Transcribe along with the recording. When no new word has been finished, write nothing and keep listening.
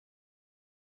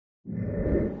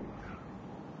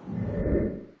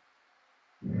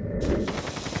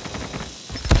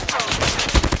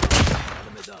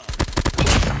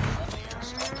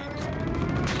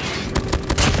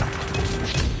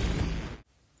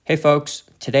Hey folks,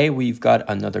 today we've got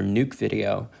another nuke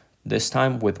video, this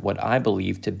time with what I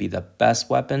believe to be the best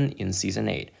weapon in Season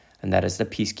 8, and that is the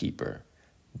Peacekeeper.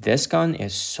 This gun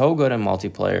is so good in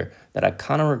multiplayer that I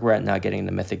kind of regret not getting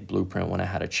the Mythic Blueprint when I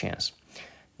had a chance.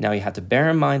 Now you have to bear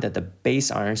in mind that the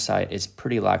base iron sight is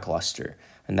pretty lackluster,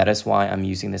 and that is why I'm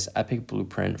using this epic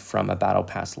blueprint from a battle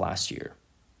pass last year.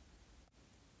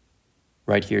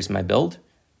 Right here's my build.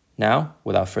 Now,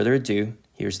 without further ado,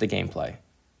 here's the gameplay.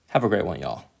 Have a great one,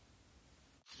 y'all.